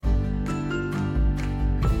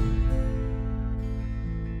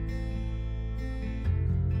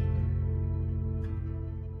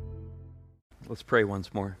Let's pray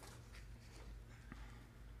once more.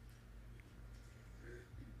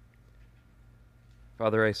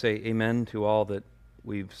 Father, I say amen to all that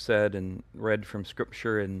we've said and read from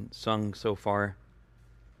Scripture and sung so far.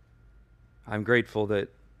 I'm grateful that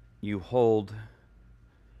you hold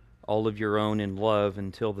all of your own in love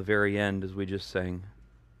until the very end, as we just sang.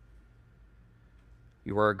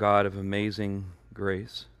 You are a God of amazing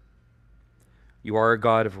grace. You are a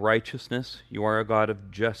God of righteousness. You are a God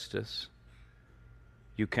of justice.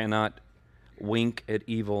 You cannot wink at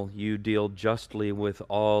evil. You deal justly with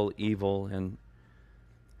all evil. And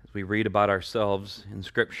as we read about ourselves in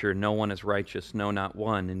Scripture, no one is righteous, no, not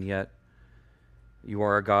one. And yet, you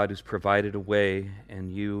are a God who's provided a way,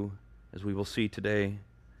 and you, as we will see today,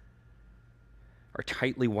 are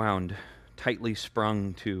tightly wound, tightly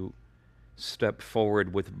sprung to step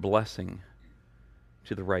forward with blessing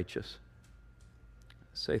to the righteous.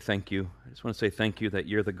 Say thank you. I just want to say thank you that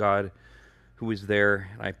you're the God who is there,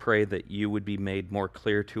 and I pray that you would be made more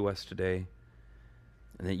clear to us today,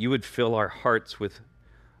 and that you would fill our hearts with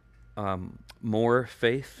more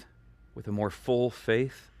faith, with a more full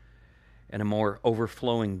faith, and a more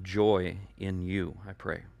overflowing joy in you, I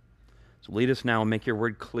pray. So lead us now, make your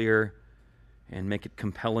word clear, and make it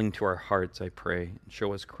compelling to our hearts, I pray, and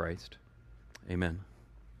show us Christ. Amen.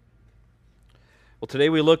 Well, today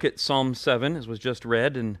we look at Psalm 7, as was just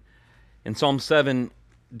read, and in Psalm 7,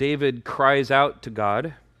 David cries out to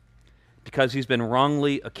God because he's been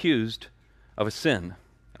wrongly accused of a sin,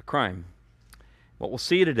 a crime. What we'll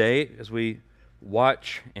see today, as we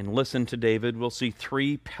watch and listen to David, we'll see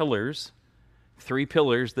three pillars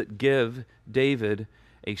that give David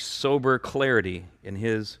a sober clarity in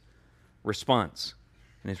his response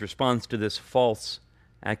to this false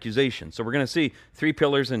accusation. So we're going to see three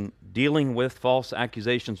pillars in dealing with false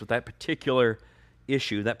accusations, with that particular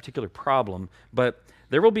issue, that particular problem. But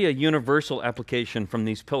there will be a universal application from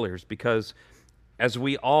these pillars, because as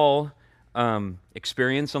we all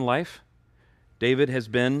experience in life, David has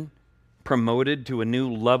been promoted to a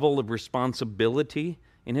new level of responsibility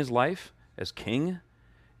in his life as king,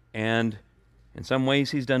 and in some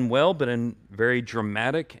ways he's done well, but in very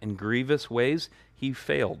dramatic and grievous ways, he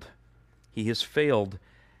failed. He has failed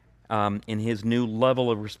in his new level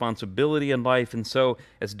of responsibility in life. And so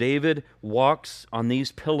as David walks on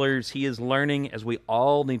these pillars, he is learning, as we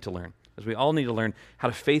all need to learn, how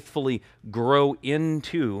to faithfully grow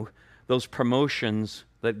into those promotions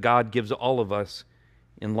that God gives all of us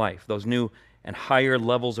in life, those new and higher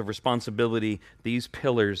levels of responsibility. These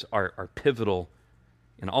pillars are pivotal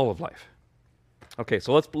in all of life. Okay,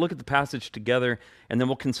 so let's look at the passage together, and then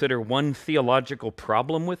we'll consider one theological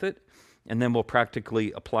problem with it, and then we'll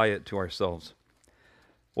practically apply it to ourselves.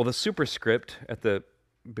 Well, the superscript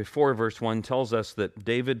before verse 1 tells us that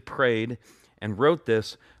David prayed and wrote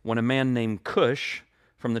this when a man named Cush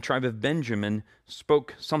from the tribe of Benjamin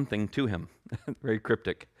spoke something to him. Very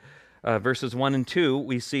cryptic. Verses 1 and 2,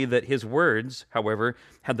 we see that his words, however,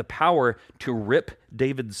 had the power to rip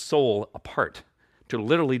David's soul apart, to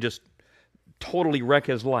literally just totally wreck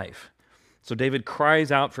his life. So David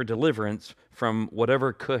cries out for deliverance from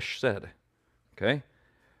whatever Cush said. Okay?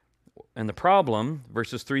 And the problem,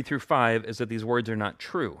 verses 3 through 5, is that these words are not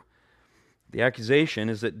true. The accusation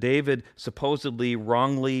is that David supposedly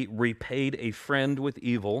wrongly repaid a friend with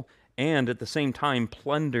evil and at the same time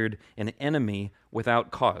plundered an enemy without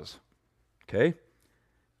cause. Okay?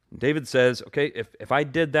 David says, okay, if I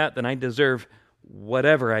did that, then I deserve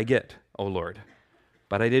whatever I get, O Lord.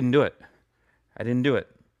 But I didn't do it.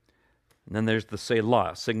 And then there's the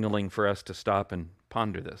Selah, signaling for us to stop and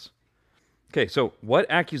ponder this. Okay, so what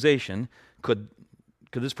accusation could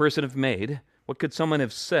this person have made? What could someone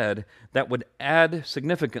have said that would add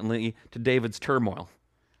significantly to David's turmoil?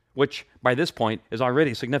 Which, by this point, is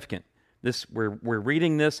already significant. We're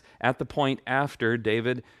reading this at the point after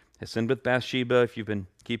David has sinned with Bathsheba. If you've been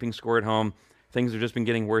keeping score at home, things have just been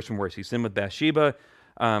getting worse and worse. He sinned with Bathsheba,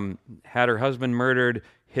 had her husband murdered,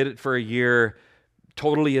 hid it for a year,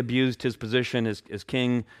 totally abused his position as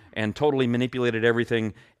king, and totally manipulated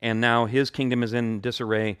everything, and now his kingdom is in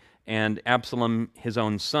disarray, and Absalom, his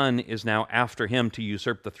own son, is now after him to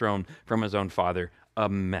usurp the throne from his own father. A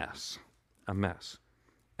mess.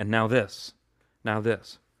 And now this.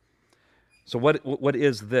 So what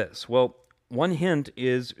is this? Well, one hint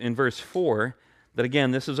is in verse 4, that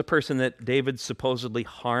again, this is a person that David supposedly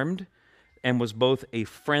harmed and was both a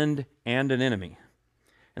friend and an enemy.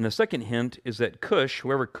 And the second hint is that Cush,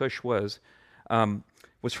 whoever Cush was from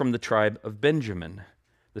the tribe of Benjamin,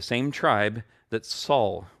 the same tribe that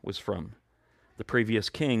Saul was from, the previous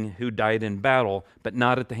king who died in battle, but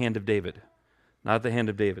not at the hand of David.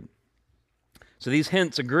 So these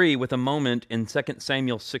hints agree with a moment in 2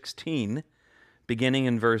 Samuel 16, beginning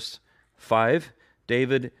in verse 5.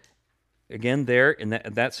 David, again there in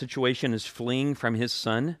that situation, is fleeing from his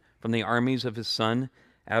son, from the armies of his son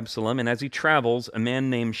Absalom. And as he travels, a man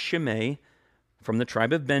named Shimei from the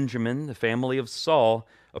tribe of Benjamin, the family of Saul,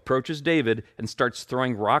 approaches David and starts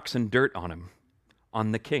throwing rocks and dirt on him,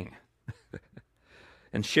 on the king.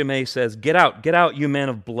 And Shimei says, get out, you man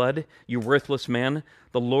of blood, you worthless man.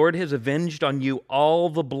 The Lord has avenged on you all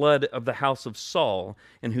the blood of the house of Saul,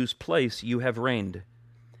 in whose place you have reigned.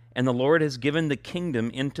 And the Lord has given the kingdom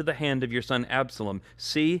into the hand of your son Absalom.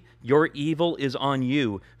 See, your evil is on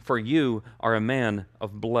you, for you are a man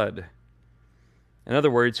of blood. In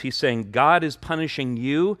other words, he's saying God is punishing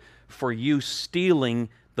you for you stealing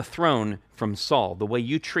the throne from Saul. The way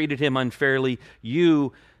you treated him unfairly,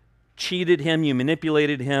 you cheated him, you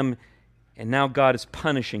manipulated him, and now God is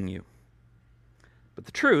punishing you. But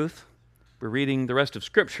the truth, we're reading the rest of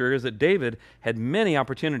Scripture, is that David had many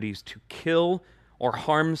opportunities to kill or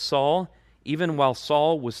harm Saul, even while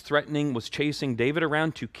Saul was chasing David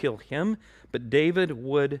around to kill him, but David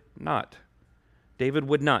would not. David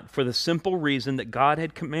would not, for the simple reason that God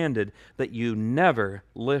had commanded that you never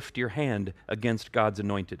lift your hand against God's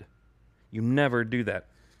anointed. You never do that.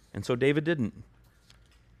 And so David didn't.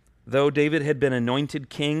 Though David had been anointed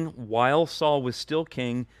king while Saul was still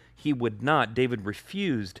king, he would not. David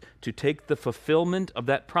refused to take the fulfillment of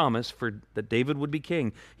that promise that David would be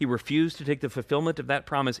king. He refused to take the fulfillment of that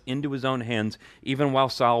promise into his own hands, even while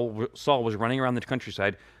Saul was running around the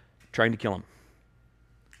countryside trying to kill him.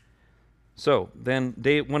 So then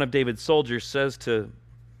one of David's soldiers says to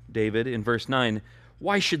David in verse 9,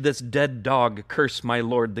 "Why should this dead dog curse my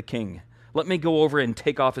lord the king? Let me go over and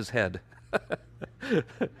take off his head."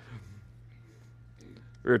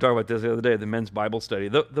 We were talking about this the other day, the men's Bible study.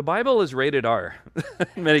 The Bible is rated R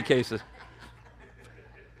in many cases.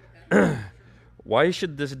 "Why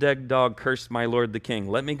should this dead dog curse my lord the king?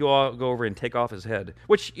 Let me go over and take off his head."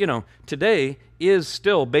 Which, today is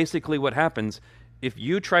still basically what happens. If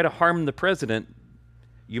you try to harm the president,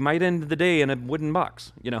 you might end the day in a wooden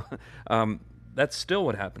box. That's still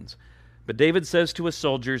what happens. But David says to his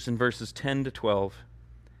soldiers in verses 10 to 12,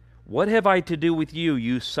 "What have I to do with you,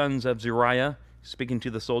 you sons of Zeruiah?" Speaking to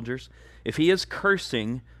the soldiers. "If he is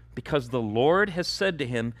cursing because the Lord has said to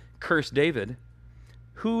him, 'Curse David,'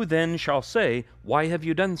 who then shall say, 'Why have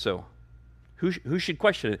you done so?' Who should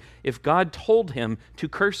question it? If God told him to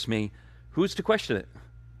curse me, who's to question it?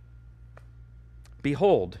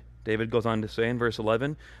 Behold," David goes on to say in verse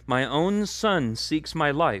 11, "my own son seeks my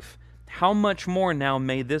life. How much more now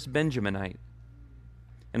may this Benjaminite?"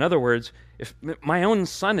 In other words, if my own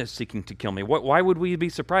son is seeking to kill me, why would we be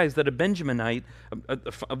surprised that a Benjaminite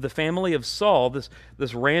of the family of Saul,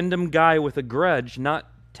 this random guy with a grudge, not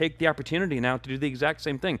take the opportunity now to do the exact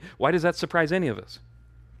same thing? Why does that surprise any of us?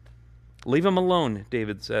 "Leave him alone,"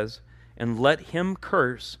 David says, "and let him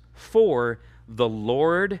curse, for the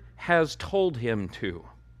Lord has told him to."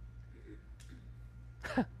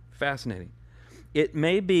 Fascinating. "It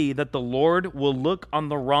may be that the Lord will look on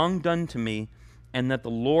the wrong done to me, and that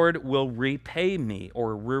the Lord will repay me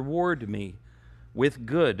or reward me with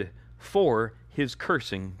good for his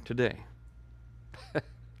cursing today."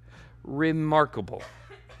 Remarkable.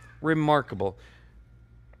 Remarkable.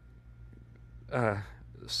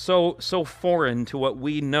 So foreign to what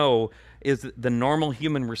we know is the normal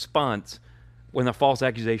human response when a false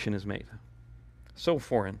accusation is made. So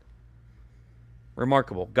foreign.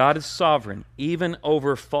 Remarkable. God is sovereign, even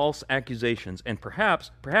over false accusations. And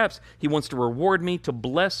perhaps he wants to reward me, to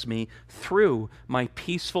bless me through my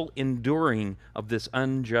peaceful enduring of this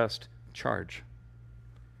unjust charge.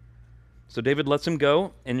 So David lets him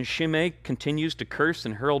go, and Shimei continues to curse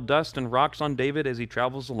and hurl dust and rocks on David as he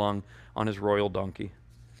travels along on his royal donkey.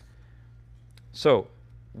 So,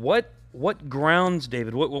 what grounds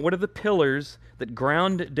David? What are the pillars that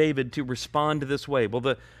ground David to respond this way?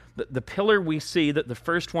 Well, the pillar we see, that the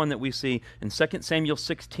first one that we see in 2 Samuel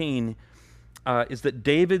 16 is that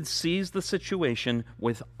David sees the situation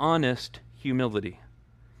with honest humility.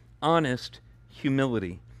 Honest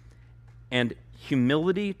humility. And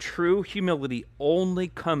humility, true humility, only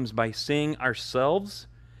comes by seeing ourselves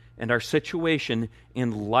and our situation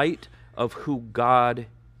in light of who God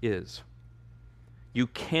is. You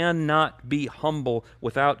cannot be humble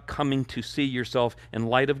without coming to see yourself in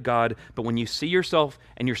light of God. But when you see yourself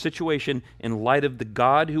and your situation in light of the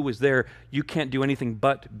God who was there, you can't do anything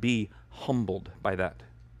but be humbled by that.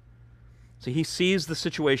 So he sees the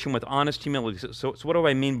situation with honest humility. So what do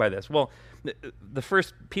I mean by this? Well, the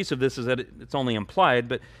first piece of this is that it's only implied,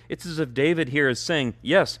 but it's as if David here is saying,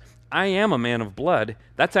 yes, I am a man of blood.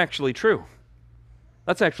 That's actually true.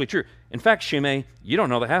 That's actually true. In fact, Shimei, you don't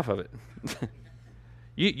know the half of it.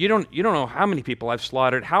 you don't know how many people I've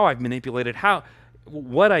slaughtered, how I've manipulated,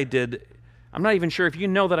 what I did. I'm not even sure if you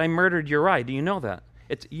know that I murdered Uriah. Do you know that?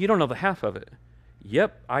 You don't know the half of it.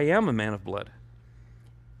 Yep, I am a man of blood.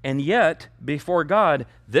 And yet, before God,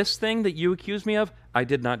 this thing that you accuse me of, I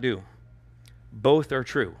did not do. Both are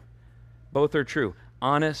true. Both are true.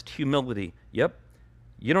 Honest humility. Yep,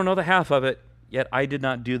 you don't know the half of it, yet I did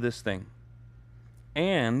not do this thing.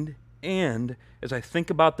 And as I think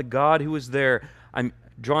about the God who is there, I'm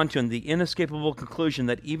drawn to the inescapable conclusion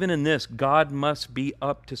that even in this, God must be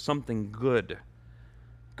up to something good.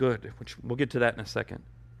 Good, which we'll get to that in a second.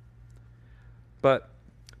 But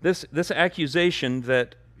this accusation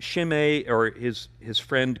that Shimei, or his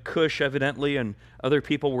friend Cush evidently, and other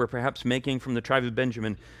people were perhaps making from the tribe of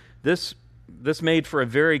Benjamin, this made for a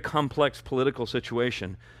very complex political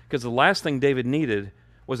situation, because the last thing David needed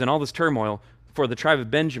was, in all this turmoil, for the tribe of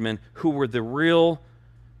Benjamin, who were the real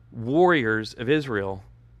warriors of Israel,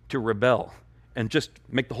 to rebel and just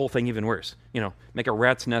make the whole thing even worse. Make a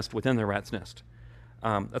rat's nest within the rat's nest.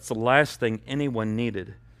 That's the last thing anyone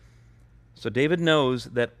needed. So David knows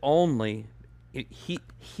that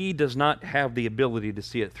he does not have the ability to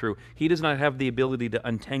see it through. He does not have the ability to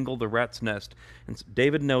untangle the rat's nest. And so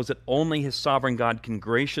David knows that only his sovereign God can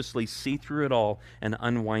graciously see through it all and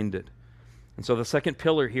unwind it. And so the second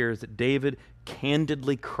pillar here is that David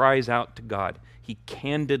candidly cries out to God. He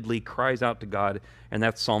candidly cries out to God, and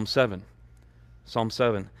that's Psalm 7. Psalm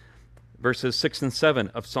 7. Verses 6 and 7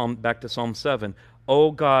 of back to Psalm 7.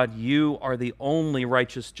 O God, you are the only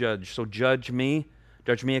righteous judge. So judge me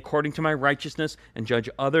according to my righteousness, and judge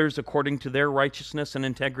others according to their righteousness and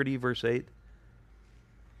integrity, verse 8.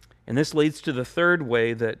 And this leads to the third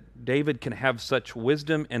way that David can have such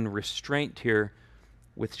wisdom and restraint here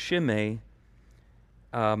with Shimei,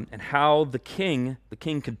 and how the king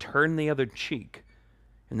can turn the other cheek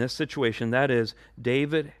in this situation. That is,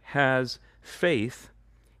 David has faith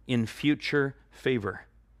in future favor.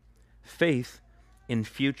 Faith in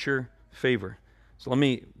future favor. So let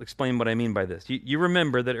me explain what I mean by this. You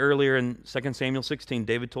remember that earlier in 2 Samuel 16,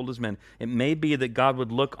 David told his men, it may be that God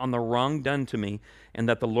would look on the wrong done to me, and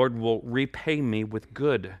that the Lord will repay me with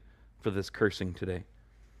good for this cursing today.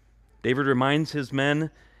 David reminds his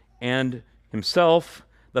men and himself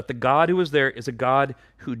that the God who is there is a God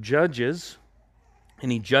who judges,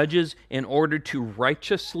 and he judges in order to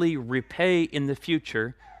righteously repay in the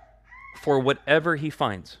future for whatever he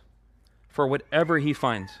finds. For whatever he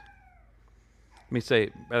finds. Let me say,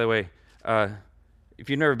 by the way, if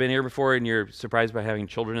you've never been here before and you're surprised by having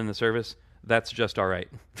children in the service, that's just all right.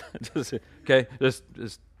 Okay?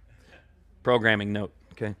 Just programming note,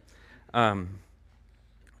 okay?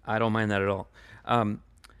 I don't mind that at all.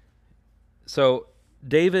 So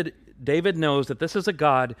David knows that this is a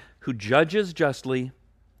God who judges justly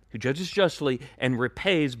and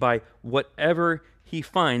repays by whatever he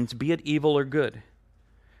finds, be it evil or good.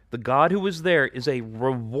 The God who is there is a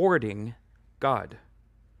rewarding God.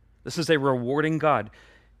 This is a rewarding God.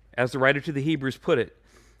 As the writer to the Hebrews put it,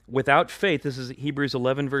 without faith, this is Hebrews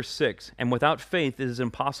 11 verse 6, and without faith it is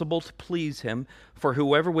impossible to please him, for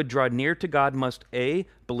whoever would draw near to God must A,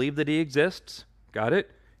 believe that he exists, got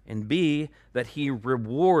it? And B, that he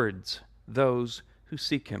rewards those who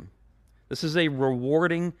seek him. This is a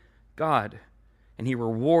rewarding God, and he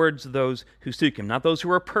rewards those who seek him. Not those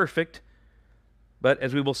who are perfect, but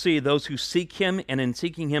as we will see, those who seek him, and in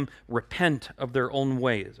seeking him, repent of their own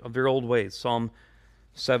ways, of their old ways. Psalm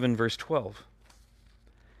 7, verse 12.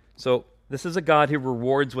 So this is a God who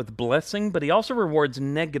rewards with blessing, but he also rewards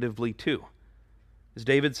negatively too. As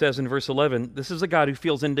David says in verse 11, this is a God who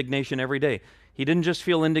feels indignation every day. He didn't just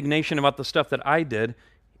feel indignation about the stuff that I did.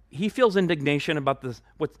 He feels indignation about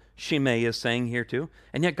what Shimei is saying here too.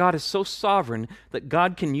 And yet God is so sovereign that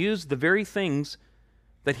God can use the very things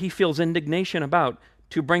that he feels indignation about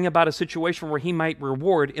to bring about a situation where he might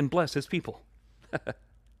reward and bless his people.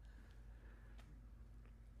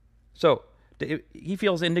 So, he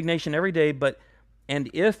feels indignation every day, and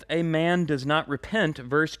if a man does not repent,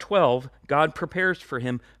 verse 12, God prepares for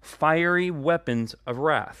him fiery weapons of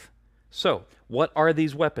wrath. So, what are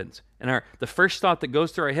these weapons? And the first thought that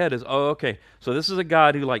goes through our head is, oh, okay, so this is a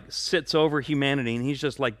God who sits over humanity, and he's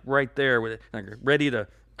just right there with it, ready to,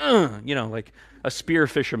 like a spear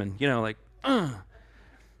fisherman,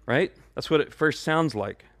 right? That's what it first sounds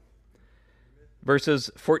like. Verses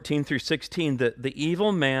 14 through 16, the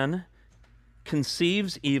evil man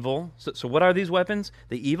conceives evil. So what are these weapons?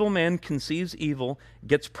 The evil man conceives evil,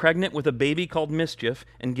 gets pregnant with a baby called mischief,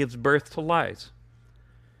 and gives birth to lies.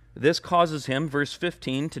 This causes him, verse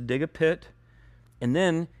 15, to dig a pit And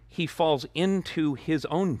then he falls into his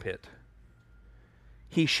own pit.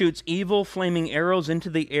 He shoots evil flaming arrows into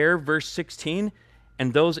the air, verse 16,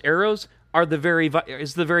 and those arrows are the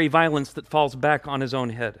very violence that falls back on his own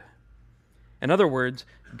head. In other words,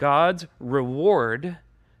 God's reward,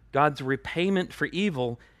 God's repayment for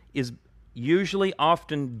evil is usually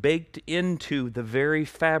often baked into the very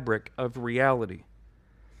fabric of reality.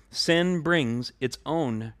 Sin brings its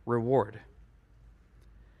own reward.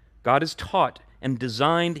 God has taught and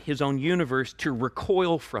designed his own universe to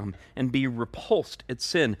recoil from and be repulsed at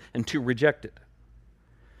sin and to reject it.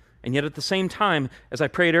 And yet at the same time, as I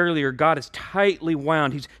prayed earlier, God is tightly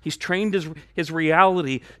wound. He's trained his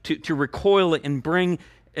reality to recoil and bring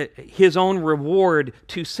his own reward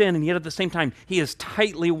to sin. And yet at the same time, he is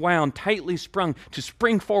tightly wound, tightly sprung to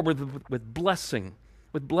spring forward with blessing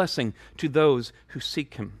to those who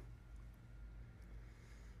seek him.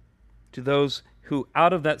 To those who,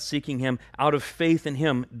 out of that seeking him, out of faith in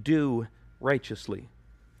him, do righteously,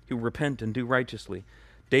 who repent and do righteously.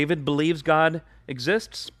 David believes God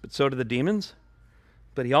exists, but so do the demons.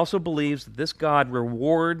 But he also believes that this God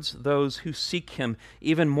rewards those who seek him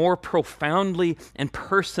even more profoundly and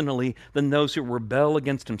personally than those who rebel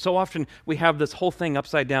against him. So often we have this whole thing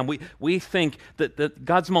upside down. We think that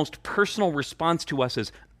God's most personal response to us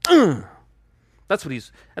is, Ugh! That's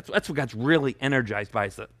what God's really energized by,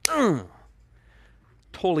 is the Ugh!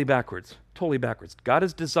 Totally backwards. God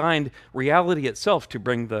has designed reality itself to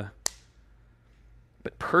bring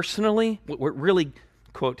but personally, what really,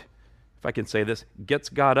 quote, if I can say this, gets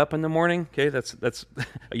God up in the morning, okay, that's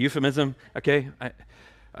a euphemism, okay,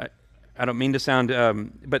 I don't mean to sound,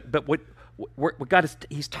 but what God is,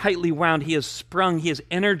 he's tightly wound, he is sprung, he is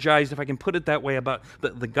energized, if I can put it that way, about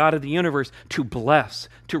the God of the universe to bless,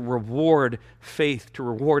 to reward faith, to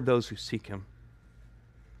reward those who seek him.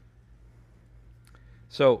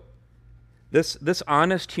 So, this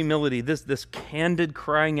honest humility, this candid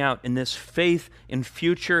crying out, and this faith in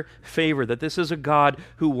future favor, that this is a God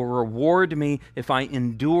who will reward me if I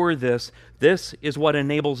endure this is what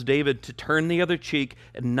enables David to turn the other cheek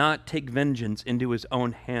and not take vengeance into his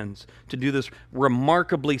own hands, to do this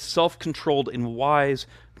remarkably self-controlled and wise,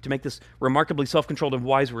 to make this remarkably self-controlled and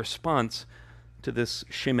wise response to this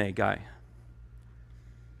Shimei guy.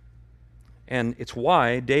 And it's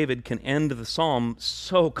why David can end the psalm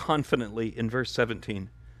so confidently in verse 17.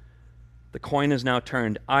 The coin is now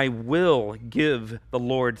turned. I will give the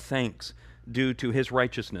Lord thanks due to his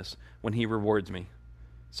righteousness when he rewards me.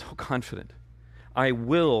 So confident. I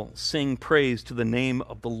will sing praise to the name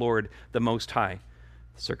of the Lord the Most High.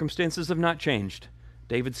 The circumstances have not changed.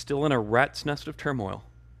 David's still in a rat's nest of turmoil.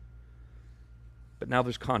 But now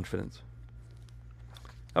there's confidence.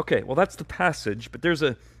 Okay, well that's the passage, but there's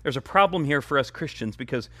a problem here for us Christians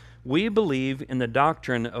because we believe in the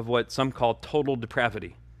doctrine of what some call total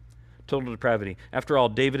depravity. Total depravity. After all,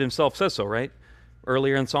 David himself says so, right?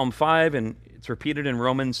 Earlier in Psalm 5, and it's repeated in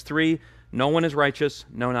Romans 3, no one is righteous,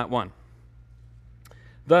 no, not one.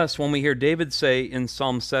 Thus, when we hear David say in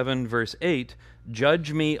Psalm 7, verse 8,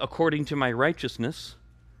 judge me according to my righteousness,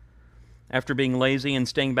 after being lazy and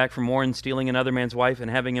staying back from war and stealing another man's wife and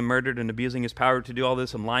having him murdered and abusing his power to do all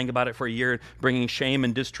this and lying about it for a year, bringing shame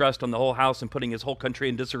and distrust on the whole house and putting his whole country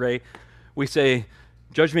in disarray, we say,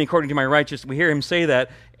 judge me according to my righteousness. We hear him say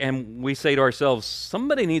that, and we say to ourselves,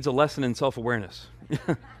 somebody needs a lesson in self-awareness.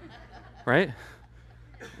 Right?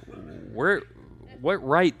 What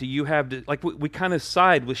right do you have to, like, we kind of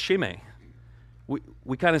side with Shimei.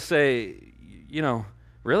 We kind of say,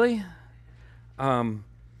 really?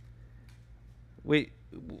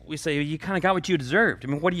 We say, you kind of got what you deserved. I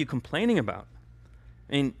mean, what are you complaining about?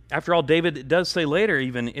 I mean, after all, David does say later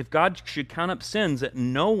even, if God should count up sins that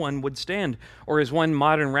no one would stand, or as one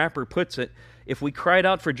modern rapper puts it, if we cried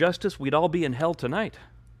out for justice, we'd all be in hell tonight.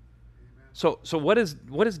 So what is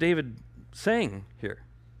David saying here?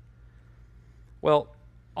 Well,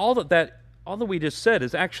 all that we just said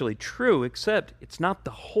is actually true, except it's not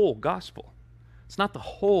the whole gospel. It's not the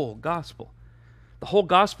whole gospel. The whole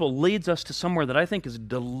gospel leads us to somewhere that I think is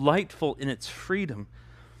delightful in its freedom.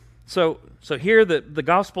 So here the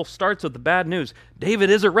gospel starts with the bad news.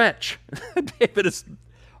 David is a wretch. David is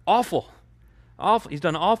awful. He's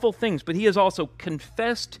done awful things, but he has also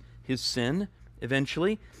confessed his sin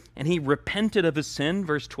eventually, and he repented of his sin,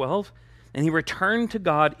 verse 12, and he returned to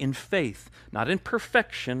God in faith, not in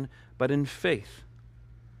perfection, but in faith.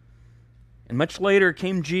 And much later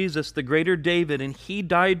came Jesus, the greater David, and he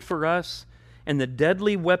died for us. And the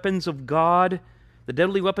deadly weapons of God that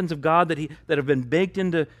have been baked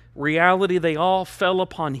into reality, they all fell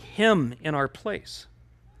upon him in our place.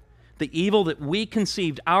 The evil that we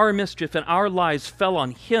conceived, our mischief and our lies, fell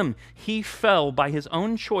on him. He fell by his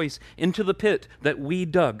own choice into the pit that we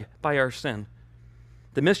dug by our sin.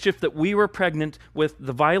 The mischief that we were pregnant with,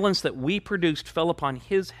 the violence that we produced, fell upon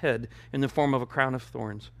his head in the form of a crown of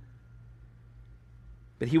thorns.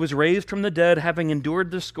 But he was raised from the dead, having endured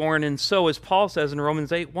the scorn, and so, as Paul says in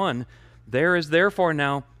Romans 8:1, there is therefore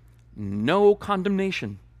now no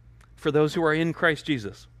condemnation for those who are in Christ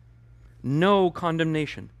Jesus. No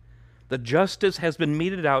condemnation. The justice has been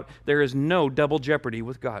meted out. There is no double jeopardy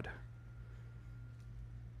with God.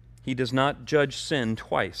 He does not judge sin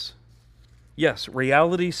twice. Yes,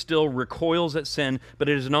 reality still recoils at sin, but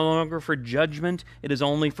it is no longer for judgment. It is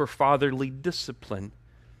only for fatherly discipline.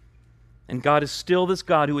 And God is still this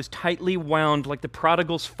God who is tightly wound like the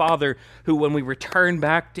prodigal's father, who, when we return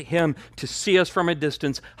back to him to see us from a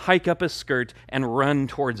distance, hike up his skirt and run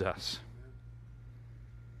towards us.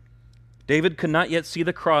 David could not yet see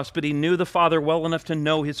the cross, but he knew the Father well enough to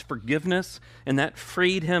know his forgiveness, and that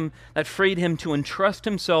freed him to entrust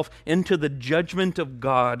himself into the judgment of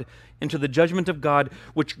God,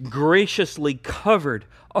 which graciously covered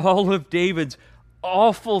all of David's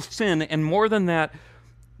awful sin, and more than that,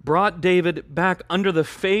 brought David back under the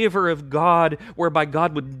favor of God, whereby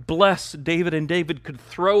God would bless David, and David could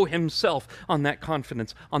throw himself on that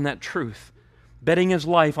confidence, on that truth, betting his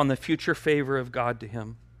life on the future favor of God to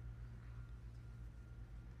him.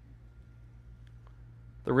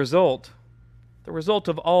 The result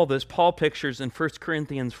of all this, Paul pictures in 1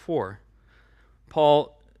 Corinthians 4.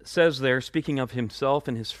 Paul says there, speaking of himself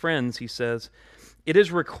and his friends, he says, "It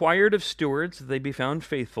is required of stewards that they be found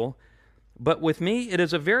faithful, but with me it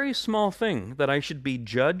is a very small thing that I should be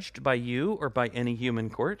judged by you or by any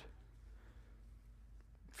human court."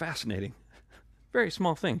 Fascinating. Very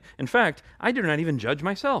small thing. In fact, I do not even judge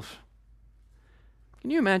myself. Can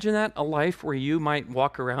you imagine that? A life where you might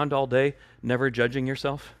walk around all day never judging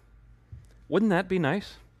yourself? Wouldn't that be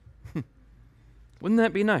nice? Wouldn't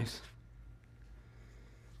that be nice?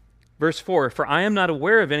 Verse 4, "For I am not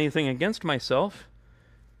aware of anything against myself,"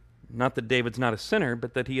 not that David's not a sinner,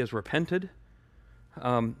 but that he has repented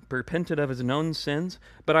of his known sins,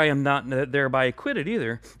 "but I am not thereby acquitted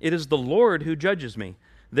either. It is the Lord who judges me.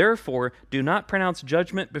 Therefore, do not pronounce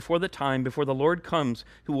judgment before the Lord comes,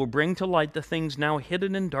 who will bring to light the things now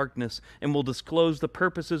hidden in darkness, and will disclose the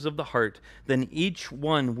purposes of the heart. Then each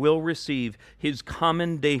one will receive his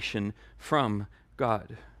commendation from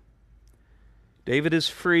God." David is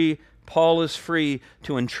free, Paul is free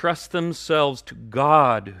to entrust themselves to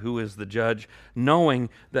God, who is the judge, knowing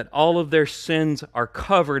that all of their sins are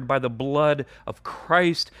covered by the blood of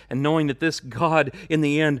Christ, and knowing that this God, in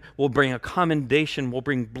the end, will bring a commendation, will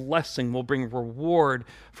bring blessing, will bring reward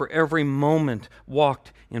for every moment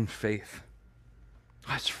walked in faith.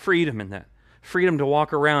 There's freedom in that. Freedom to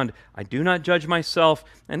walk around. I do not judge myself,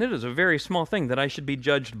 and it is a very small thing that I should be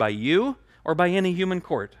judged by you or by any human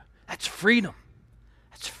court. That's freedom.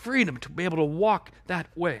 It's freedom to be able to walk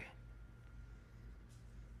that way.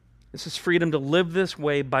 This is freedom to live this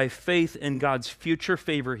way by faith in God's future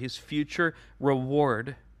favor, his future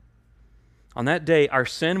reward. On that day, our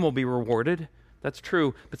sin will be rewarded. That's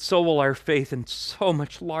true, but so will our faith in so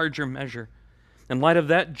much larger measure. In light of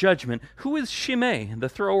that judgment, who is Shimei, the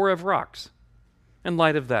thrower of rocks? In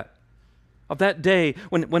light of that day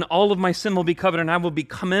when all of my sin will be covered and I will be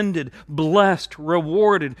commended, blessed,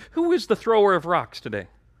 rewarded. Who is the thrower of rocks today?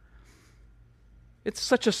 It's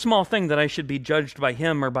such a small thing that I should be judged by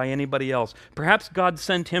him or by anybody else. Perhaps God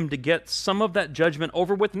sent him to get some of that judgment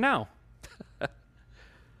over with now.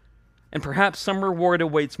 And perhaps some reward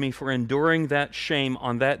awaits me for enduring that shame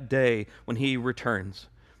on that day when he returns.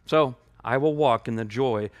 So I will walk in the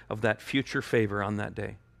joy of that future favor on that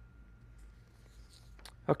day.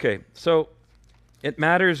 Okay, so it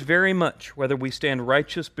matters very much whether we stand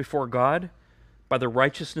righteous before God by the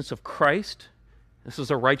righteousness of Christ. This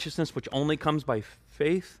is a righteousness which only comes by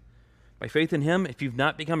faith in him. If you've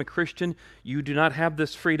not become a Christian, you do not have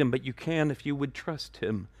this freedom, but you can if you would trust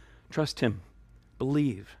him. Trust him.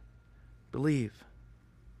 Believe.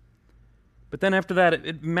 But then after that,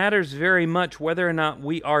 it matters very much whether or not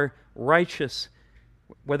we are righteous,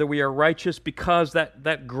 whether we are righteous because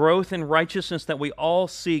that growth in righteousness that we all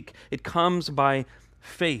seek, it comes by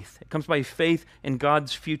faith. It comes by faith in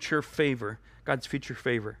God's future favor.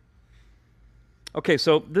 Okay,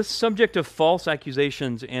 so this subject of false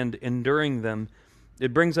accusations and enduring them,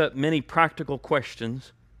 it brings up many practical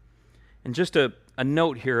questions. And just a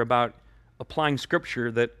note here about applying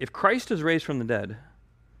Scripture, that if Christ is raised from the dead,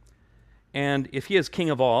 and if he is King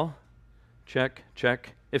of all, check.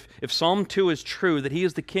 If Psalm 2 is true, that he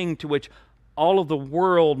is the King to which all of the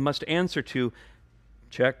world must answer to,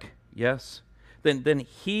 check. Yes. Then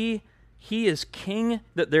he is king.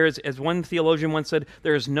 That there is, as one theologian once said,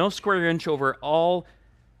 there is no square inch over all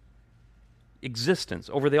existence,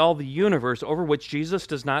 over all the universe, over which Jesus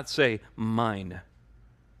does not say, mine.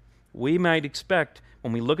 We might expect,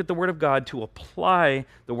 when we look at the Word of God, to apply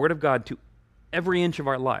the Word of God to every inch of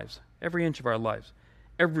our lives,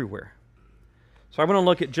 everywhere. So I want to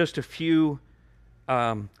look at just a few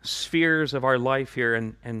spheres of our life here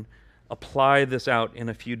and apply this out in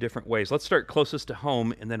a few different ways. Let's start closest to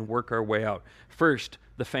home and then work our way out. First,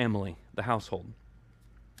 the family, the household.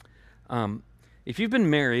 If you've been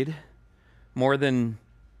married more than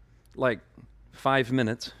 5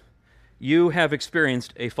 minutes, you have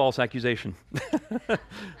experienced a false accusation.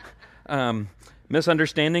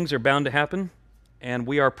 Misunderstandings are bound to happen, and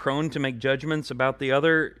we are prone to make judgments about the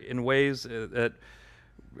other in ways that,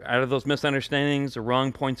 out of those misunderstandings, or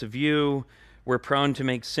wrong points of view, we're prone to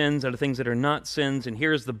make sins out of things that are not sins, and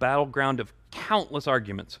here's the battleground of countless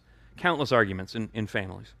arguments in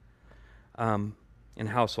families, in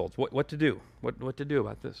households. What to do? What to do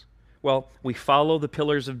about this? Well, we follow the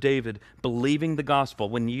pillars of David, believing the gospel.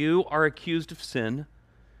 When you are accused of sin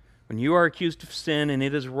and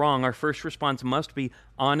it is wrong, our first response must be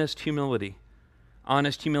honest humility.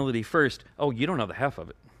 Honest humility first. Oh, you don't know the half of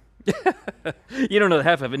it. You don't know the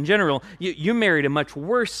half of it. In general, you married a much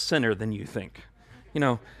worse sinner than you think.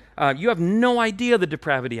 You have no idea the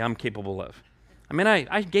depravity I'm capable of. I mean,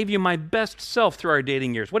 I gave you my best self through our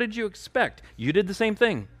dating years. What did you expect? You did the same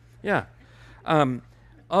thing. Yeah.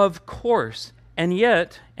 Of course. And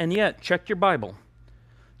yet, check your Bible.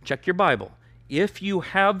 Check your Bible. If you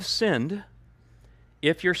have sinned,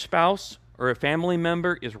 if your spouse or a family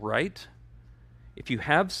member is right, if you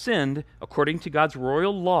have sinned according to God's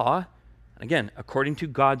royal law, again, according to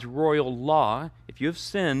God's royal law, if you have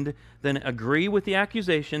sinned, then agree with the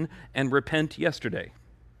accusation and repent yesterday.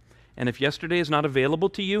 And if yesterday is not available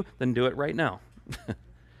to you, then do it right now.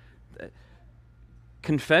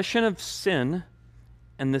 Confession of sin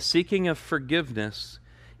and the seeking of forgiveness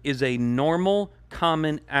is a normal,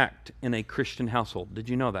 common act in a Christian household. Did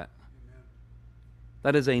you know that?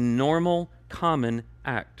 That is a normal, common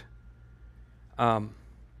act.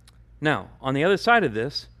 Now, on the other side of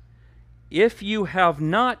this, if you have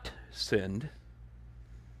not sinned,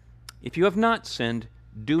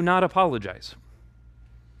 do not apologize.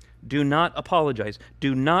 Do not apologize.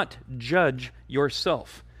 Do not judge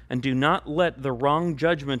yourself. And do not let the wrong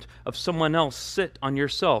judgment of someone else sit on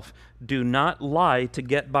yourself. Do not lie to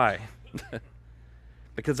get by.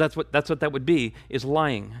 Because that's what that would be, is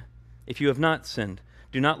lying. If you have not sinned,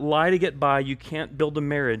 do not lie to get by. You can't build a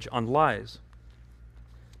marriage on lies.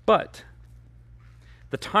 But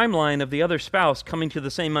the timeline of the other spouse coming to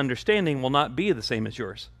the same understanding will not be the same as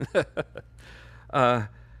yours.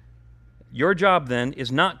 Your job then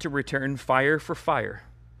is not to return fire for fire.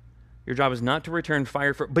 Your job is not to return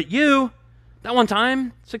fire for... But you, that one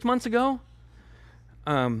time, 6 months ago,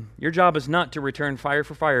 your job is not to return fire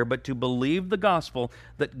for fire, but to believe the gospel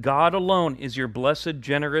that God alone is your blessed,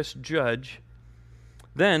 generous judge.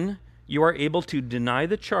 Then you are able to deny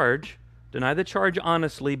the charge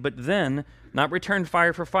honestly, but then not return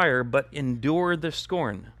fire for fire, but endure the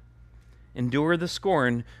scorn. Endure the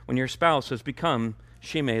scorn when your spouse has become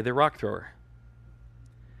Shimei the rock thrower.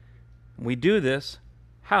 We do this,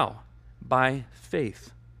 how? By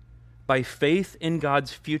faith. By faith in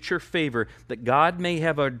God's future favor, that God may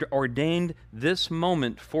have ordained this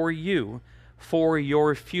moment for you for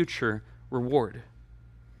your future reward.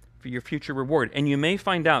 For your future reward. And you may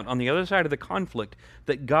find out on the other side of the conflict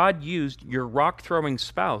that God used your rock-throwing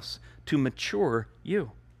spouse to mature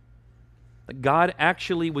you. That God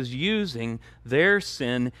actually was using their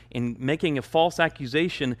sin in making a false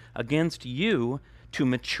accusation against you to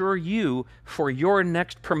mature you for your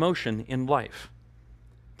next promotion in life.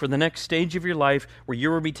 For the next stage of your life where you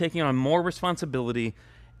will be taking on more responsibility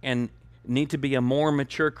and need to be a more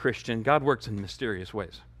mature Christian. God works in mysterious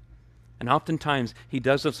ways. And oftentimes, he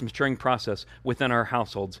does this maturing process within our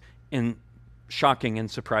households in shocking and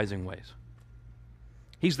surprising ways.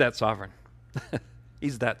 He's that sovereign.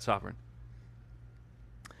 He's that sovereign.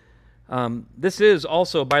 This is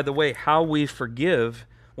also, by the way, how we forgive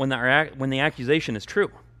when the accusation is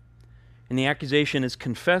true. And the accusation is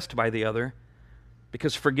confessed by the other,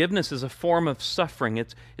 because forgiveness is a form of suffering.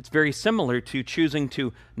 It's very similar to choosing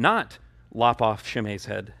to not lop off Shimei's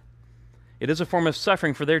head. It is a form of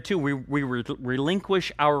suffering, for there too we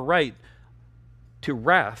relinquish our right to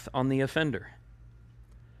wrath on the offender.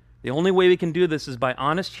 The only way we can do this is by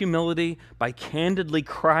honest humility, by candidly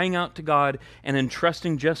crying out to God and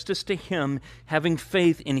entrusting justice to Him, having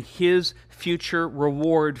faith in His future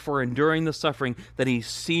reward for enduring the suffering, that He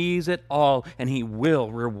sees it all and He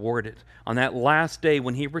will reward it. On that last day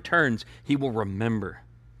when He returns, He will remember.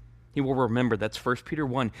 He will remember. That's 1 Peter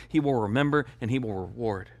 1. He will remember and He will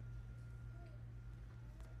reward.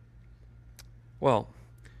 Well,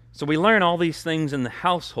 so we learn all these things in the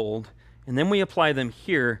household, and then we apply them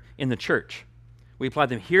here in the church. We apply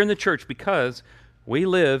them here in the church because we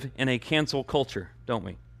live in a cancel culture, don't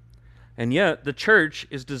we? And yet, the church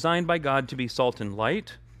is designed by God to be salt and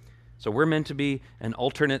light. So we're meant to be an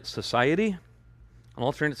alternate society,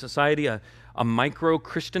 a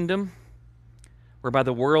micro-Christendom, whereby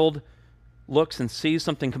the world looks and sees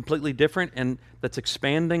something completely different and that's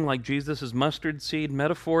expanding like Jesus' mustard seed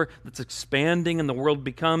metaphor, that's expanding and the world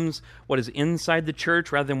becomes what is inside the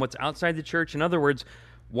church rather than what's outside the church. In other words,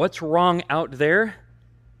 what's wrong out there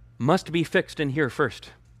must be fixed in here first.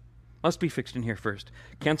 Must be fixed in here first.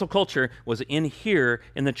 Cancel culture was in here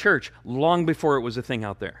in the church long before it was a thing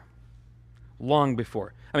out there. Long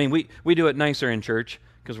before. I mean, we do it nicer in church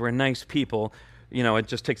because we're nice people. You know, it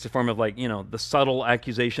just takes the form of the subtle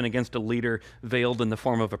accusation against a leader veiled in the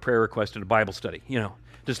form of a prayer request at a Bible study.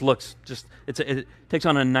 It takes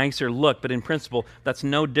on a nicer look, but in principle, that's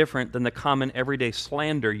no different than the common everyday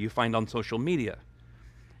slander you find on social media.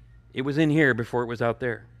 It was in here before it was out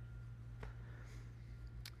there.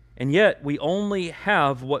 And yet, we only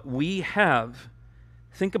have what we have.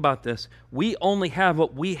 Think about this. We only have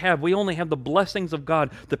what we have. We only have the blessings of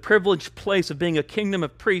God, the privileged place of being a kingdom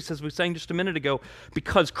of priests, as we sang just a minute ago,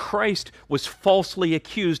 because Christ was falsely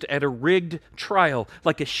accused at a rigged trial,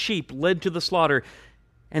 like a sheep led to the slaughter,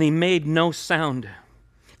 and He made no sound.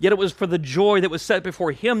 Yet it was for the joy that was set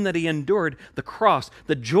before Him that He endured the cross,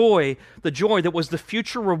 the joy that was the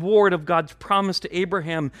future reward of God's promise to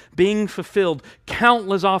Abraham being fulfilled,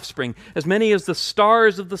 countless offspring, as many as the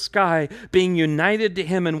stars of the sky, being united to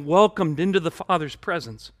Him and welcomed into the Father's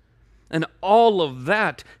presence. And all of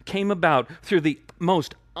that came about through the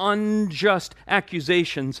most unjust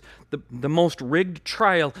accusations, the most rigged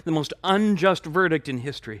trial, the most unjust verdict in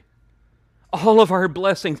history. All of our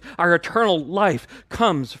blessings, our eternal life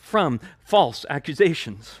comes from false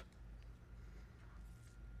accusations.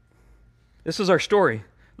 This is our story.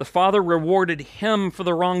 The Father rewarded Him for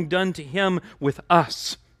the wrong done to Him with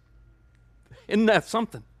us. Isn't that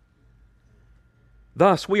something?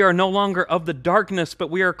 Thus, we are no longer of the darkness, but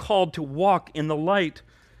we are called to walk in the light.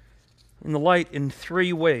 In the light in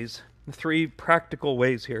three ways, three practical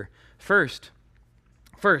ways here. First,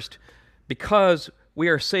 because we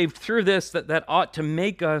are saved through this, that ought to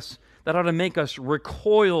make us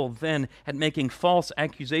recoil then at making false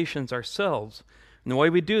accusations ourselves. And the way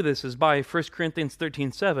we do this is by 1 Corinthians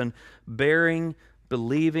 13:7, bearing,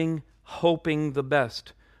 believing, hoping the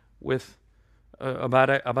best with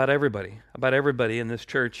about everybody in this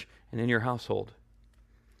church and in your household.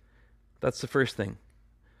 That's the first thing.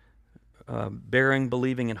 Bearing,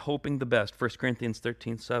 believing, and hoping the best, 1 Corinthians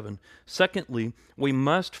 13:7. Secondly, we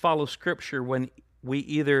must follow Scripture when we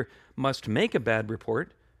either must make a bad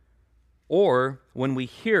report or when we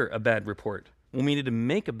hear a bad report. When we need to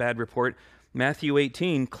make a bad report, Matthew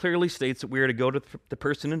 18 clearly states that we are to go to the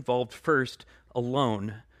person involved first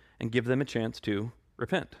alone and give them a chance to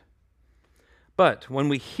repent. But when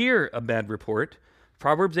we hear a bad report,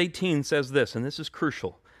 Proverbs 18 says this, and this is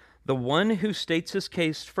crucial. The one who states his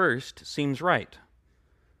case first seems right.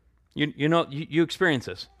 You experience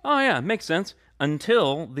this. Oh yeah, makes sense.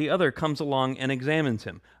 Until the other comes along and examines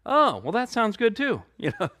him. Oh, well, that sounds good too.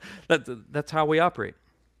 That's how we operate.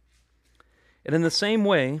 And in the same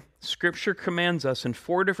way, Scripture commands us in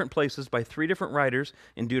 4 different places by 3 different writers,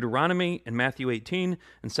 in Deuteronomy, in Matthew 18,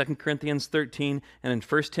 in 2 Corinthians 13, and in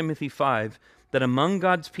 1 Timothy 5, that among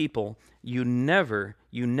God's people, you never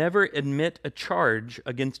admit a charge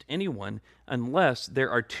against anyone unless there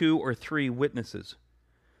are 2 or 3 witnesses.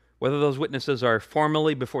 Whether those witnesses are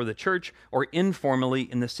formally before the church or informally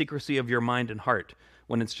in the secrecy of your mind and heart,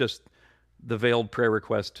 when it's just the veiled prayer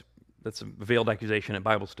request that's a veiled accusation at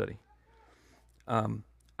Bible study.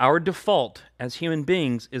 Our default as human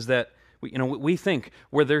beings is that we think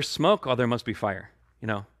where there's smoke, there must be fire.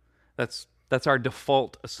 That's our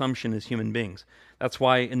default assumption as human beings. That's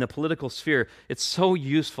why in the political sphere, it's so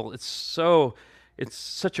useful. It's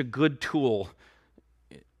such a good tool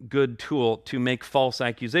to make false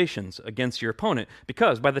accusations against your opponent,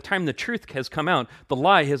 because by the time the truth has come out, the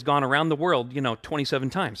lie has gone around the world, 27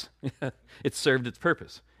 times. It's served its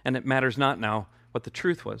purpose, and it matters not now what the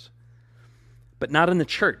truth was. But not in the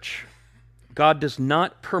church. God does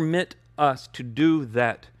not permit us to do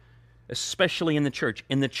that. especially in the church.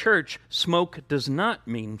 In the church, smoke does not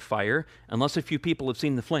mean fire unless a few people have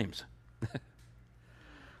seen the flames.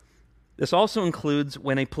 This also includes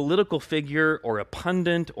when a political figure or a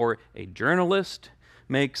pundit or a journalist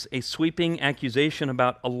makes a sweeping accusation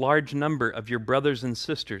about a large number of your brothers and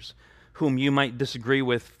sisters whom you might disagree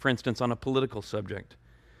with, for instance, on a political subject.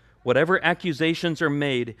 Whatever accusations are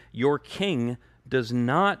made, your king does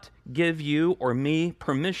not give you or me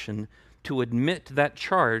permission to admit that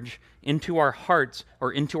charge into our hearts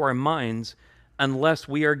or into our minds unless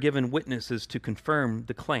we are given witnesses to confirm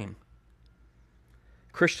the claim.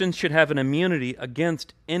 Christians should have an immunity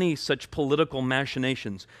against any such political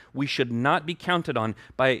machinations. We should not be counted on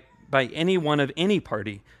by anyone of any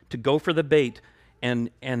party to go for the bait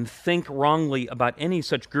and think wrongly about any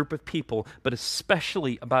such group of people, but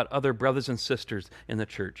especially about other brothers and sisters in the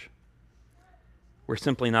church. We're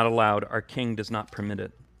simply not allowed. Our king does not permit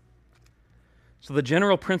it. So the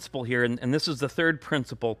general principle here, and this is the third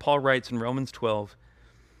principle, Paul writes in Romans 12,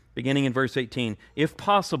 beginning in verse 18, if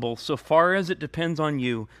possible, so far as it depends on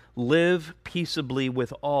you, live peaceably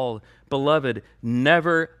with all. Beloved,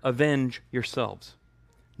 never avenge yourselves.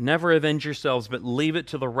 Never avenge yourselves, but leave it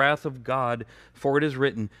to the wrath of God, for it is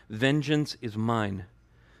written, vengeance is mine.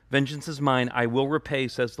 Vengeance is mine, I will repay,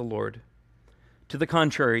 says the Lord. To the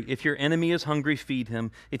contrary, if your enemy is hungry, feed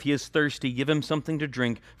him. If he is thirsty, give him something to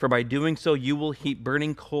drink, for by doing so you will heap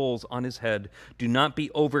burning coals on his head. Do not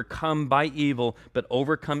be overcome by evil, but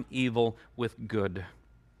overcome evil with good.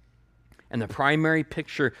 And the primary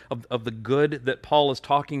picture of the good that Paul is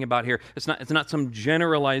talking about here, it's not some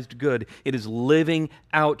generalized good. It is living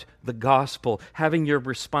out the gospel, having your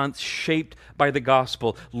response shaped by the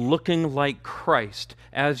gospel, looking like Christ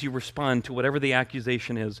as you respond to whatever the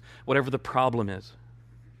accusation is, whatever the problem is.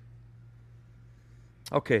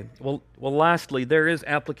 Okay, well, lastly, there is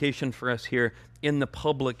application for us here in the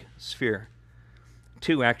public sphere.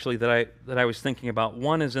 Two, actually, that I was thinking about.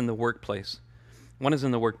 One is in the workplace.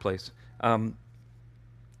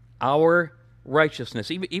 Our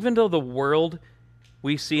righteousness, even though the world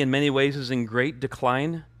we see in many ways is in great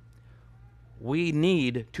decline, we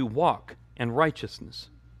need to walk in righteousness.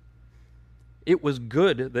 It was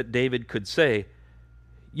good that David could say,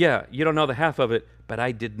 yeah, you don't know the half of it, but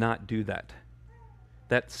I did not do that.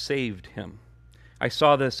 That saved him. I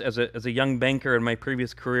saw this as a young banker in my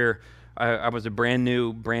previous career. I was a brand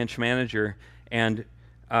new branch manager, and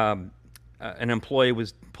an employee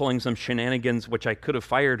was pulling some shenanigans, which I could have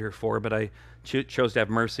fired her for, but I chose to have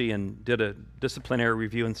mercy and did a disciplinary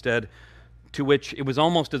review instead, to which it was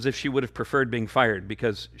almost as if she would have preferred being fired,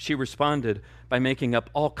 because she responded by making up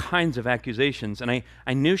all kinds of accusations. And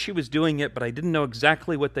I knew she was doing it, but I didn't know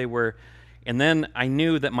exactly what they were. And then I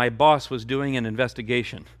knew that my boss was doing an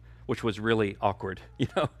investigation, which was really awkward.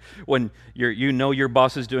 When your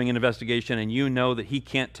boss is doing an investigation and you know that he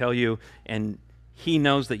can't tell you, and he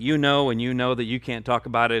knows that you know, and you know that you can't talk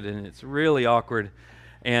about it, and it's really awkward.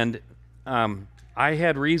 And I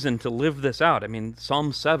had reason to live this out. I mean,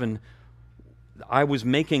 Psalm 7, I was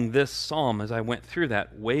making this psalm as I went through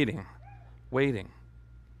that, waiting.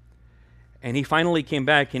 And he finally came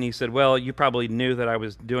back and he said, well, you probably knew that I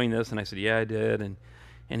was doing this. And I said, yeah, I did.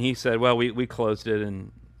 And he said, well, we closed it,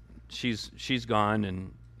 and she's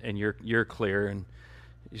gone, and you're clear. And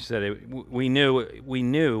he said, we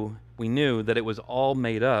knew that it was all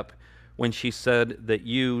made up when she said that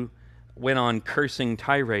you went on cursing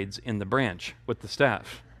tirades in the branch with the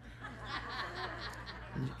staff.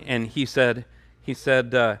 And he said,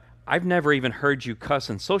 I've never even heard you cuss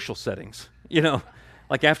in social settings.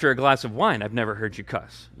 Like after a glass of wine, I've never heard you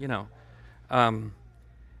cuss.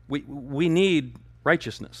 We need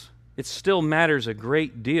righteousness. It still matters a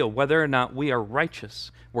great deal whether or not we are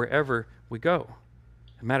righteous wherever we go.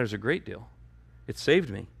 It matters a great deal. It saved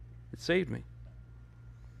me.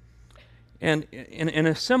 And in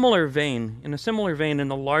a similar vein, in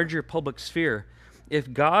the larger public sphere,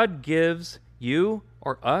 if God gives you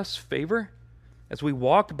or us favor as we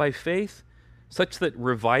walk by faith, such that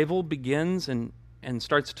revival begins and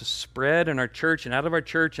starts to spread in our church and out of our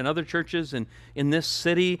church and other churches and in this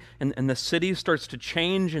city, and the city starts to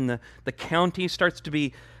change, and the county starts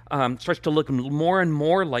to look more and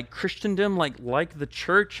more like Christendom, like the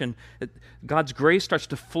church, and God's grace starts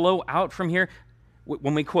to flow out from here.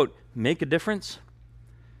 When we quote, make a difference,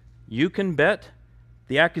 you can bet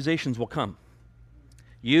the accusations will come.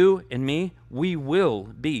 You and me, we will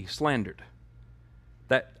be slandered.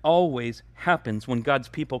 That always happens when God's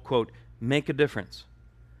people, quote, make a difference.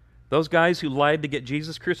 Those guys who lied to get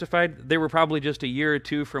Jesus crucified, they were probably just a year or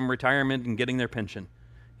two from retirement and getting their pension.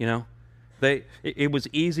 It was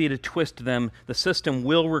easy to twist them. The system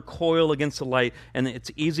will recoil against the light, and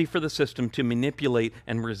it's easy for the system to manipulate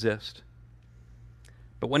and resist.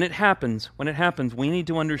 But when it happens, we need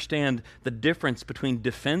to understand the difference between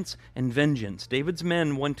defense and vengeance. David's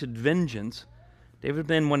men wanted vengeance.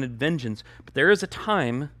 But there is a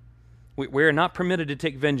time we are not permitted to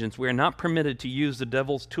take vengeance. We are not permitted to use the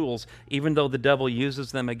devil's tools, even though the devil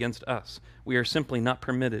uses them against us. We are simply not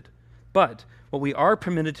permitted. But what we are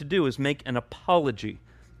permitted to do is make an apology.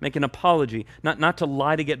 Not to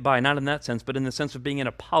lie to get by, not in that sense, but in the sense of being an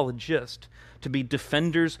apologist, to be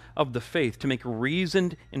defenders of the faith, to make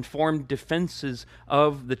reasoned, informed defenses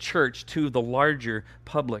of the church to the larger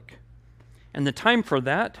public. And the time for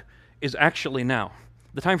that is actually now.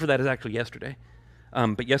 The time for that is actually yesterday.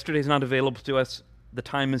 But yesterday is not available to us. The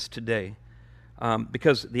time is today.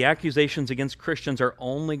 Because the accusations against Christians are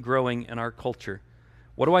only growing in our culture.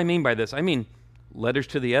 What do I mean by this? I mean letters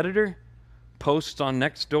to the editor, posts on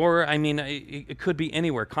Nextdoor. I mean, it could be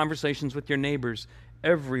anywhere. Conversations with your neighbors,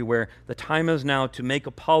 everywhere. The time is now to make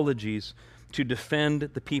apologies, to defend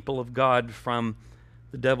the people of God from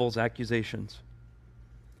the devil's accusations.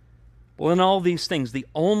 Well, in all these things, the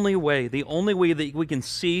only way that we can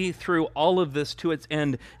see through all of this to its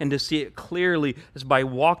end and to see it clearly is by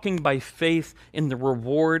walking by faith in the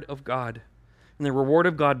reward of God. And the reward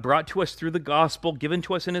of God brought to us through the gospel, given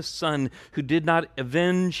to us in His Son, who did not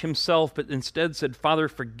avenge Himself, but instead said, Father,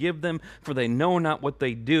 forgive them, for they know not what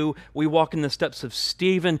they do. We walk in the steps of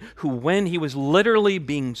Stephen, who when he was literally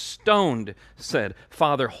being stoned, said,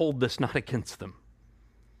 Father, hold this not against them.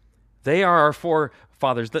 They are our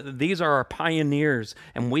forefathers. These are our pioneers,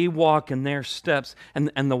 and we walk in their steps. And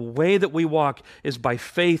the way that we walk is by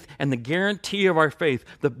faith, and the guarantee of our faith,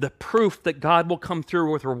 the proof that God will come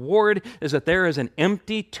through with reward, is that there is an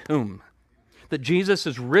empty tomb, that Jesus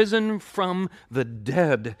is risen from the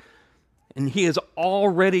dead, and He has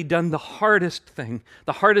already done the hardest thing,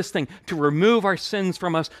 to remove our sins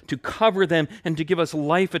from us, to cover them, and to give us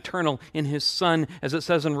life eternal in His Son. As it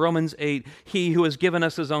says in Romans 8, He who has given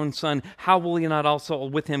us His own Son, how will He not also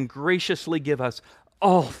with Him graciously give us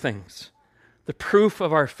all things? The proof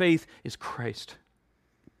of our faith is Christ.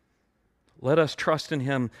 Let us trust in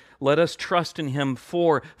Him. Let us trust in Him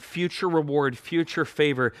for future reward, future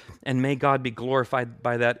favor, and may God be glorified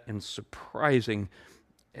by that in surprising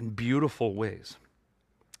and beautiful ways.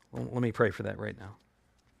 Well, let me pray for that right now.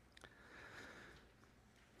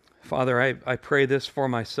 Father, I pray this for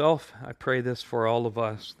myself. I pray this for all of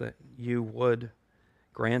us, that You would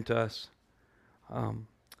grant us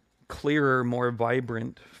clearer, more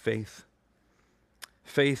vibrant faith.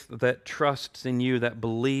 Faith that trusts in You, that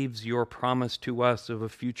believes Your promise to us of a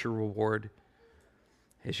future reward.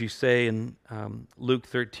 As You say in Luke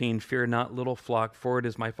 13, fear not, little flock, for it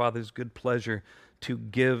is My Father's good pleasure to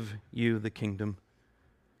give You the kingdom.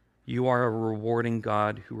 You are a rewarding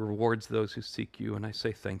God who rewards those who seek You, and I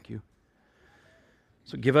say thank You.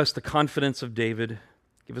 So give us the confidence of David.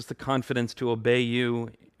 Give us the confidence to obey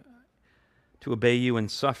You in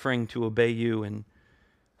suffering, to obey You in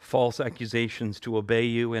false accusations, to obey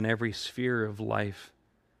You in every sphere of life,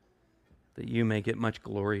 that You may get much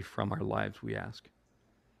glory from our lives, we ask.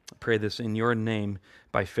 I pray this in Your name,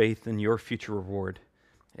 by faith in Your future reward.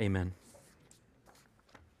 Amen.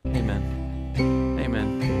 Amen.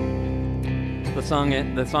 Amen. The song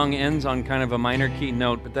ends on kind of a minor key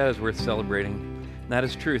note, but that is worth celebrating. That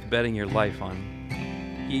is truth, betting your life on.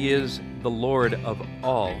 He is the Lord of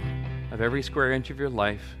all, of every square inch of your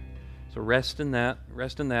life. So rest in that,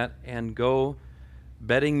 and go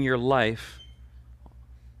betting your life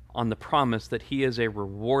on the promise that He is a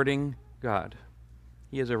rewarding God.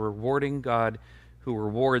 He is a rewarding God who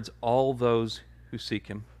rewards all those who seek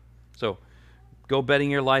Him. So go betting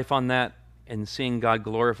your life on that and seeing God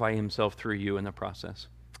glorify Himself through you in the process.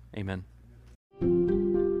 Amen.